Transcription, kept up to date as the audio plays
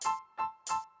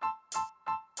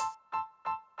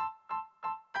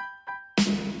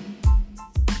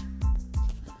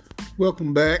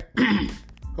Welcome back.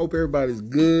 Hope everybody's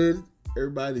good.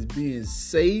 Everybody's being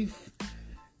safe.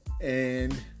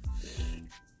 And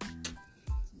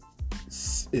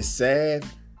it's sad.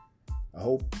 I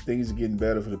hope things are getting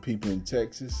better for the people in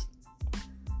Texas.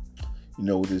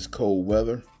 With this cold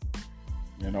weather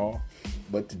and all.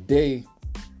 But today,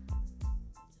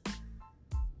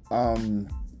 I'm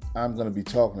going to be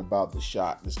talking about the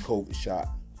shot, this COVID shot.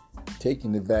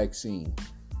 Taking the vaccine.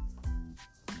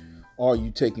 Are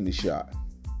you taking the shot?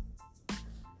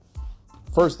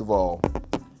 First of all,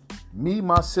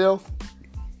 myself,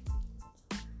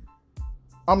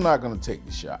 I'm not going to take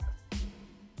the shot.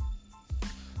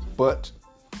 But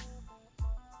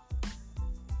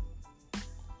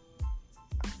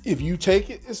if you take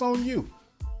it, it's on you.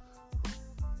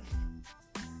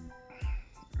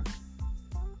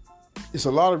 It's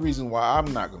a lot of reasons why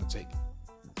I'm not going to take it.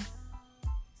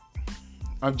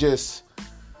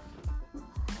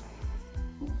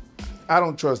 I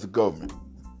don't trust the government.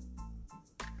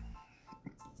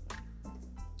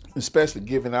 Especially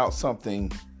giving out something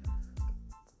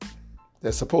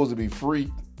that's supposed to be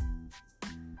free.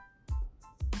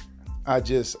 I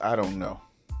don't know.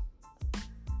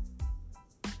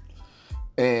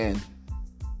 And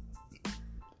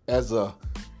as a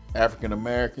African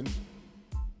American,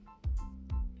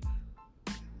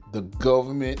 the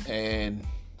government and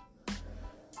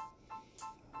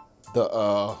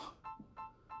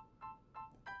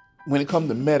when it comes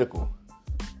to medical,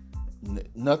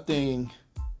 nothing,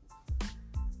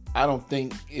 I don't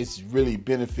think it's really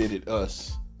benefited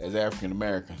us as African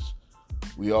Americans.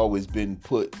 We always been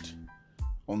put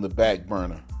on the back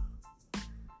burner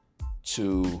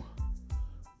to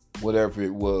whatever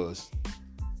it was.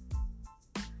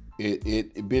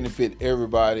 It benefit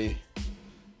everybody.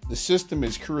 The system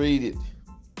is created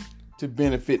to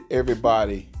benefit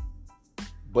everybody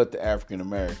but the African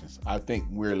Americans. I think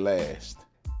we're last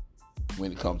when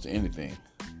it comes to anything.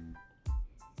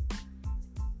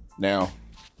 Now,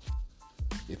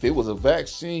 if it was a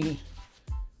vaccine,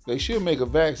 they should make a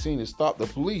vaccine to stop the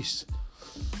police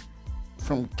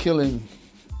from killing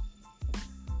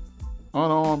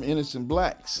unarmed innocent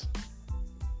blacks.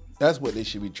 That's what they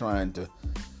should be trying to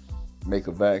make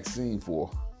a vaccine for.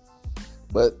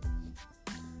 But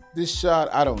this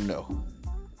shot, I don't know.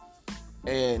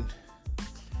 And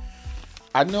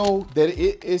I know that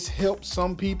it's helped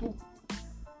some people,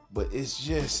 but it's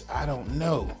just, I don't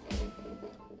know.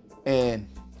 And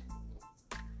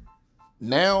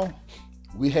now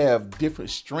we have different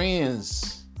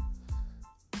strands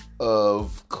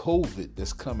of COVID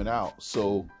that's coming out.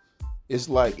 So it's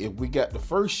like if we got the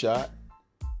first shot,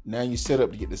 now you set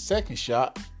up to get the second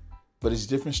shot, but it's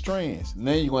different strands. And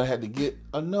then you're going to have to get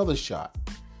another shot.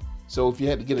 So if you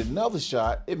had to get another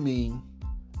shot, it means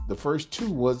the first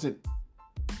two wasn't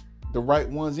the right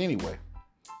ones anyway.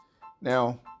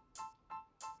 Now,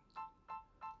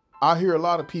 I hear a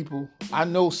lot of people, I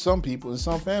know some people and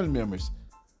some family members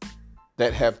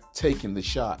that have taken the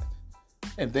shot.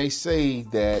 And they say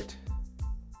that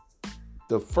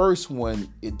the first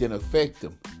one, it didn't affect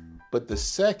them. But the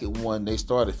second one, they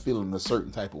started feeling a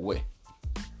certain type of way.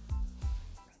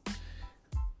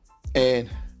 And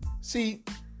see,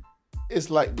 it's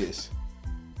like this.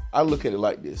 I look at it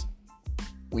like this.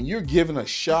 When you're given a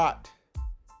shot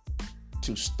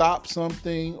to stop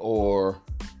something or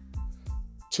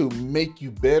to make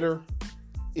you better,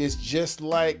 it's just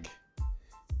like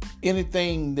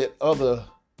anything that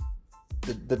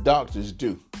the doctors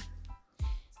do.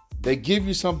 They give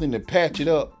you something to patch it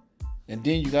up, and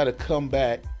then you got to come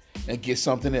back and get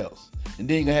something else. And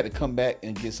then you're going to have to come back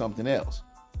and get something else.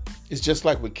 It's just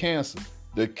like with cancer.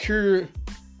 The cure,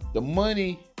 the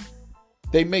money,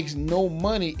 they make no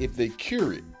money if they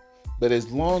cure it. But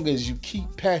as long as you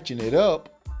keep patching it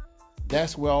up,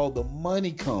 that's where all the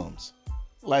money comes.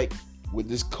 Like with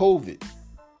this COVID,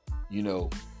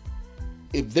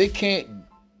 if they can't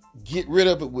get rid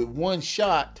of it with one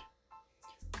shot,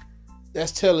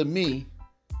 that's telling me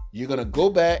you're going to go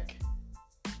back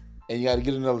and you got to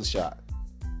get another shot.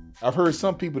 I've heard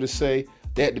some people to say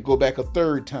they had to go back a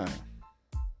third time.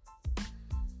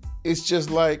 It's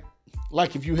just like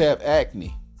if you have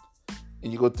acne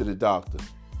and you go to the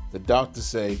doctor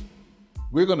say,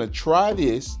 we're going to try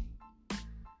this,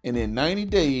 and in 90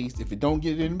 days, if it don't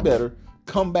get any better,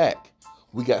 come back.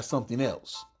 We got something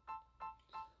else.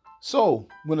 So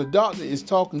when a doctor is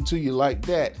talking to you like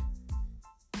that,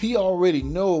 he already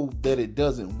know that it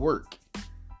doesn't work.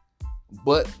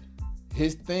 But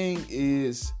his thing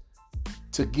is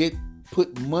to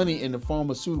put money in the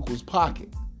pharmaceuticals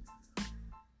pocket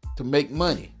to make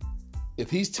money.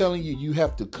 If he's telling you you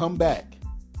have to come back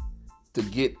to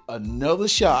get another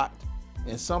shot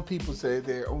and some people say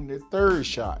they're on their third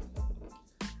shot.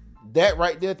 That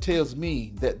right there tells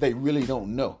me that they really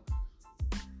don't know.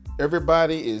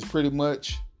 Everybody is pretty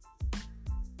much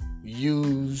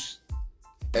used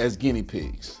as guinea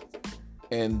pigs,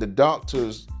 and the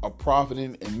doctors are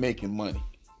profiting and making money.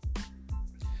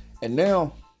 And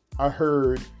now I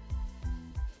heard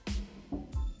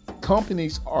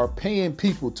companies are paying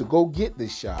people to go get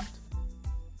this shot.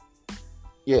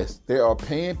 Yes, they are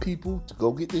paying people to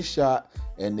go get this shot,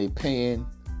 and they're paying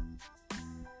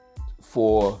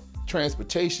for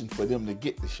transportation for them to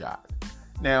get the shot.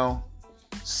 Now,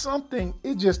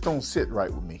 it just don't sit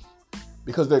right with me,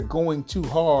 because they're going too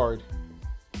hard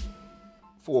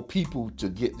for people to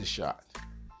get the shot.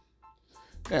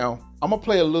 Now, I'm going to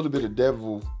play a little bit of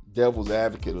devil's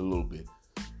advocate a little bit.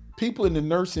 People in the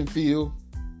nursing field,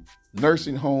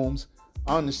 nursing homes,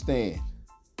 understand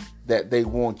that they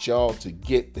want y'all to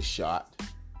get the shot.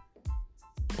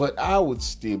 But I would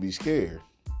still be scared.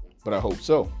 But I hope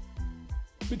so.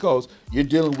 Because you're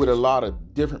dealing with a lot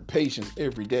of different patients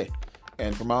every day.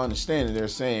 And from my understanding, they're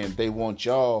saying they want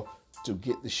y'all to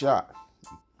get the shot.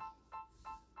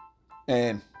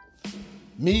 And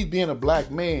me being a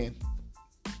black man,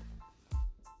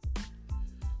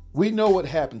 we know what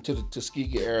happened to the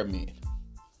Tuskegee Airmen.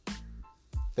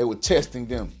 They were testing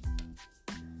them.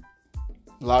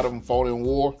 A lot of them fought in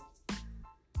war,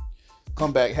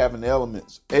 come back having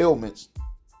ailments,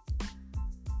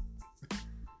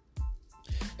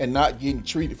 and not getting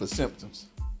treated for symptoms.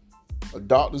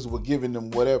 Doctors were giving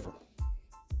them whatever.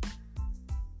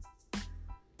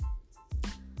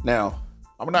 Now,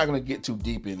 I'm not going to get too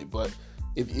deep in it, but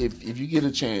if you get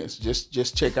a chance,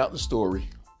 just check out the story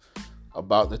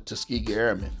about the Tuskegee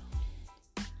Airmen.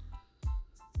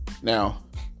 Now,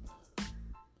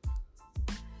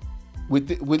 with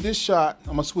this shot,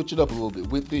 I'm gonna switch it up a little bit.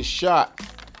 With this shot,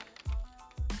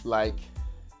 like,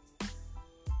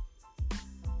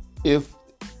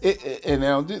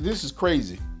 now this is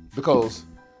crazy, because,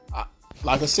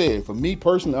 like I said, for me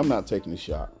personally, I'm not taking the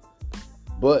shot.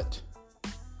 But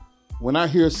when I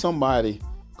hear somebody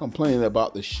complaining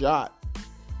about the shot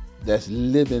that's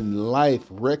living life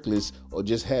reckless or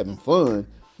just having fun,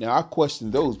 now I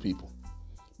question those people.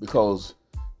 Because,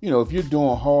 if you're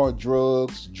doing hard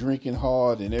drugs, drinking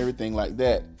hard and everything like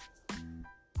that,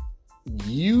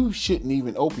 you shouldn't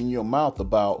even open your mouth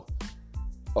about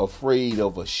afraid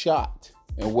of a shot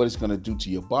and what it's going to do to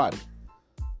your body.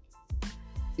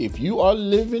 If you are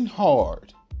living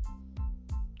hard,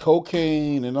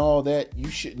 cocaine and all that,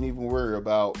 you shouldn't even worry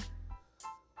about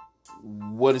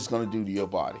what it's going to do to your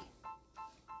body.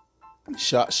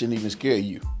 Shot shouldn't even scare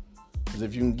you. Because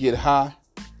if you can get high,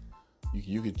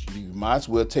 you might as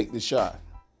well take the shot.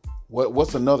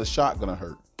 What's another shot gonna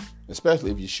hurt?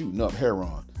 Especially if you're shooting up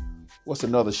heroin. What's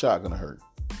another shot gonna hurt?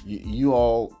 You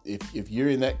all, if you're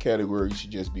in that category, you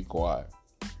should just be quiet.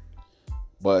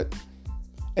 But,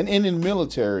 and in the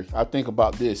military, I think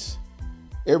about this.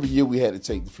 Every year we had to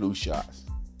take the flu shots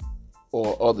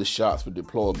or other shots for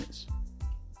deployments.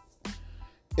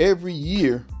 Every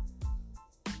year,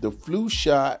 the flu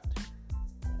shot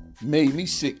made me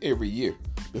sick every year.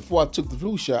 Before I took the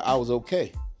flu shot, I was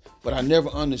okay. But I never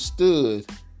understood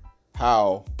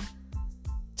how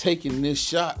taking this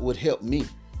shot would help me.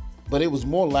 But it was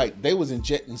more like they was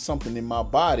injecting something in my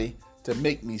body to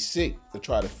make me sick, to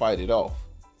try to fight it off.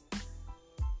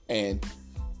 And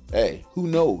hey, who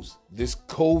knows? This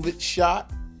COVID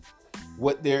shot,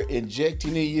 what they're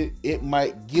injecting in you, it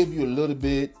might give you a little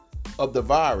bit of the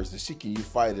virus to see can you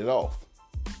fight it off.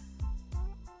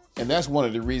 And that's one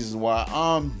of the reasons why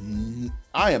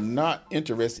I am not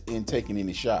interested in taking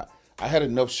any shot. I had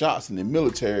enough shots in the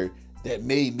military that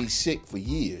made me sick for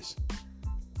years.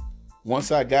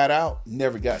 Once I got out,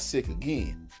 never got sick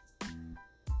again.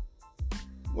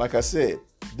 Like I said,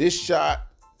 this shot,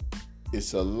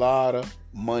 it's a lot of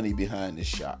money behind this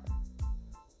shot.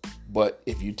 But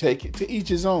if you take it, to each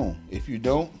his own. If you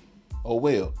don't, oh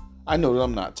well. I know that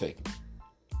I'm not taking it.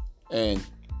 And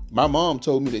my mom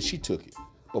told me that she took it.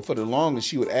 But for the longest,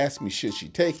 she would ask me, should she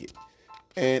take it?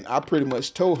 And I pretty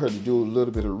much told her to do a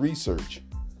little bit of research.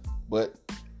 But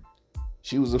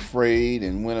she was afraid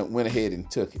and went ahead and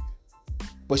took it.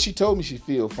 But she told me she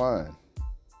feel fine.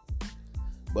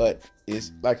 But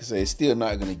it's, like I say, it's still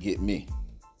not going to get me.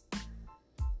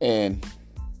 And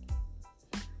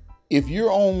if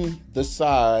you're on the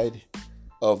side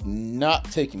of not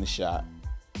taking the shot,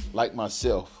 like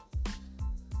myself,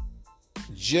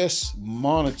 just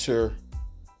monitor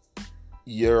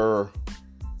your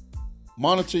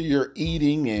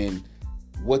eating and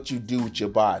what you do with your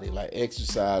body, like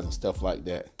exercise and stuff like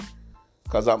that.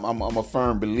 Because I'm a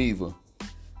firm believer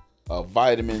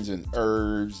vitamins and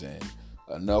herbs and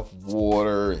enough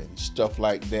water and stuff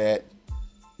like that,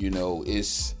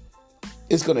 it's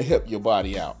going to help your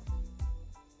body out.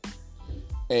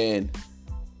 And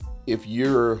if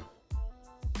you're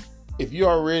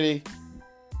already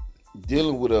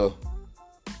dealing with a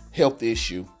health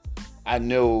issue, I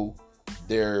know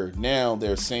they're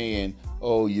saying,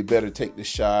 oh, you better take the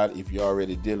shot if you're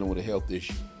already dealing with a health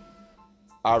issue.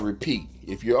 I repeat,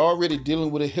 if you're already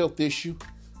dealing with a health issue,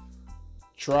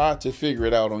 try to figure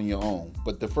it out on your own.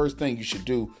 But the first thing you should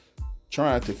do,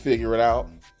 trying to figure it out,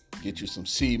 get you some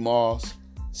sea moss,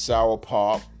 sour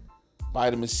pop,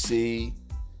 vitamin C,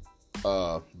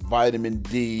 vitamin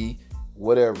D,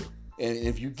 whatever. And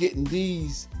if you're getting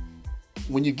these,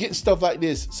 when you're getting stuff like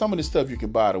this, some of the stuff you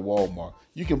can buy at Walmart.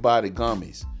 You can buy the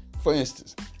gummies. For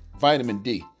instance, vitamin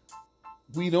D.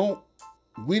 We don't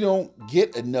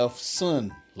get enough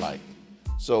sunlight.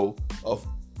 So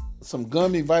some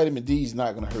gummy vitamin D is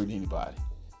not going to hurt anybody.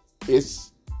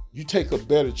 You take a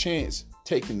better chance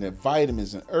taking the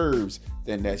vitamins and herbs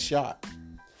than that shot.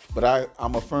 But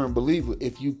I'm a firm believer,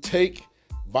 if you take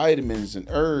vitamins and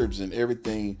herbs and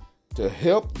everything to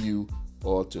help you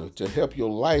or to help your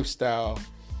lifestyle,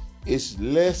 it's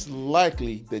less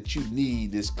likely that you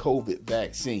need this COVID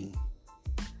vaccine.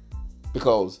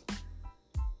 Because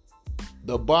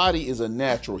the body is a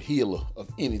natural healer of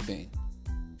anything.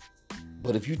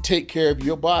 But if you take care of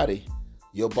your body's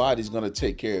going to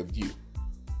take care of you.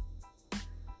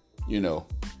 If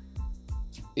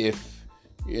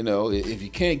you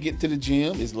can't get to the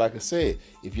gym, it's like I said,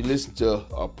 if you listen to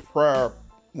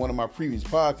one of my previous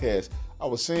podcasts, I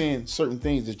was saying certain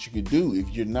things that you could do if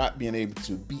you're not being able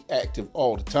to be active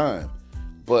all the time.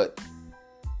 But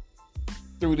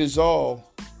through this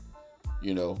all,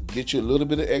 get you a little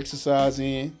bit of exercise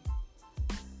in.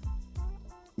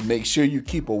 Make sure you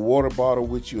keep a water bottle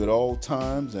with you at all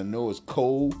times. I know it's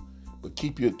cold, but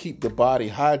keep the body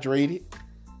hydrated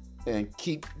and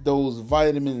keep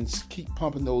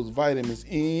pumping those vitamins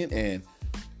in, and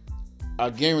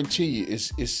I guarantee you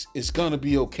it's gonna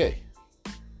be okay.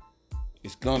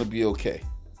 It's gonna be okay.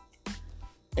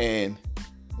 And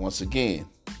once again,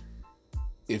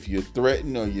 if you're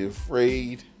threatened or you're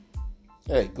afraid,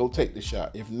 hey, go take the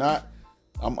shot. If not,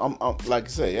 I'm like I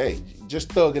say, hey,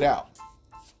 just thug it out.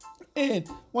 And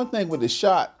one thing with the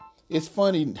shot, it's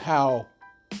funny how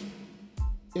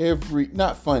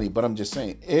not funny, but I'm just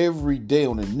saying, every day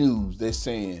on the news, they're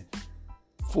saying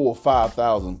 4,000 or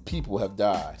 5,000 people have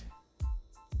died.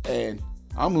 And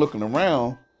I'm looking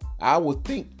around, I would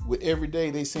think with every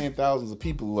day they saying thousands of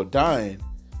people are dying.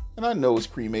 And I know it's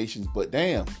cremations, but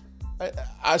damn,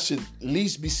 I should at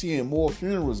least be seeing more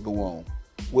funerals go on,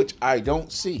 which I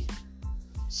don't see.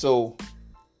 So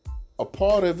a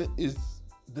part of it is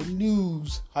the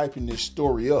news hyping this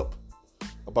story up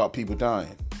about people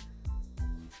dying.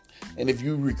 And if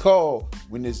you recall,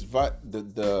 when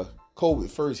the COVID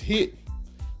first hit,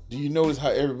 do you notice how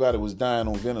everybody was dying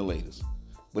on ventilators?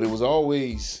 But it was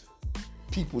always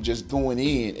people just going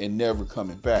in and never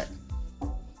coming back,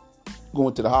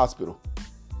 going to the hospital.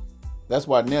 That's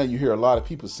why now you hear a lot of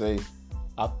people say,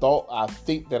 I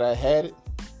think that I had it,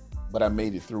 but I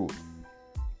made it through it.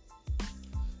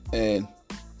 And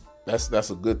that's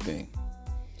a good thing.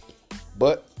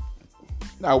 But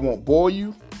I won't bore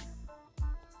you.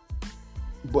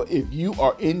 But if you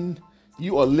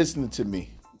are listening to me,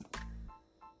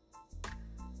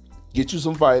 get you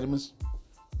some vitamins.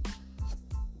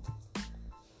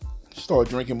 Start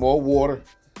drinking more water.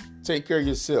 Take care of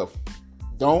yourself.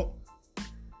 Don't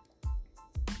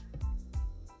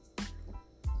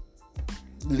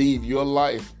leave your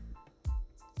life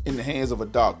in the hands of a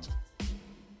doctor.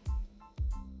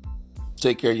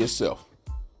 Take care of yourself.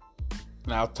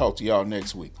 And I'll talk to y'all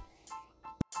next week.